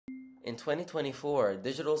In 2024,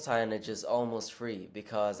 digital signage is almost free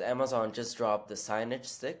because Amazon just dropped the Signage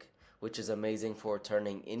stick, which is amazing for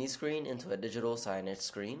turning any screen into a digital signage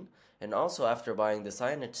screen. And also, after buying the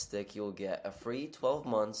Signage stick, you'll get a free 12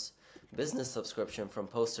 months business subscription from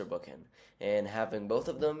Posterbooking. And having both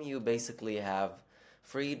of them, you basically have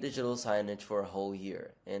free digital signage for a whole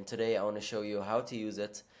year. And today I want to show you how to use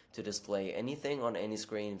it to display anything on any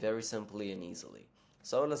screen very simply and easily.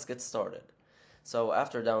 So let's get started. So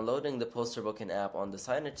after downloading the Posterbooking app on the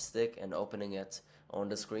Signage stick and opening it on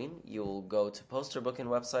the screen, you'll go to Posterbooking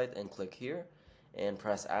website and click here and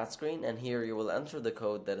press Add Screen, and here you will enter the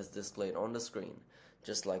code that is displayed on the screen,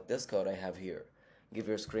 just like this code I have here. Give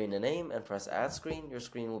your screen a name and press Add Screen. Your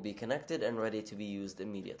screen will be connected and ready to be used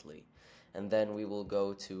immediately. And then we will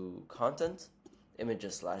go to Content,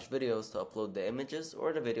 Images/Videos to upload the images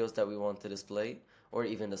or the videos that we want to display, or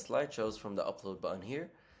even the slideshows from the Upload button here.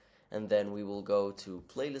 And then we will go to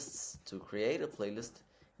Playlists to create a playlist,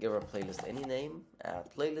 give our playlist any name, add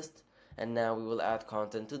playlist, and now we will add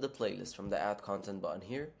content to the playlist from the Add Content button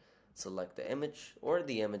here. Select the image or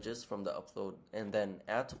the images from the Upload and then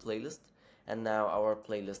Add to Playlist, and now our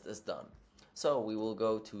playlist is done. So we will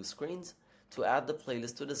go to Screens to add the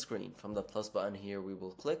playlist to the screen. From the plus button here we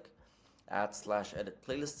will click Add/Edit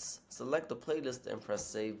Playlists, select the playlist and press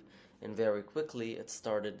Save, and very quickly it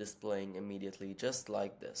started displaying immediately just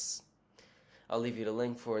like this. I'll leave you the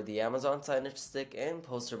link for the Amazon Signage stick and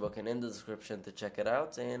Posterbooking in the description to check it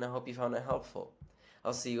out, and I hope you found it helpful.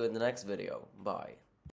 I'll see you in the next video. Bye.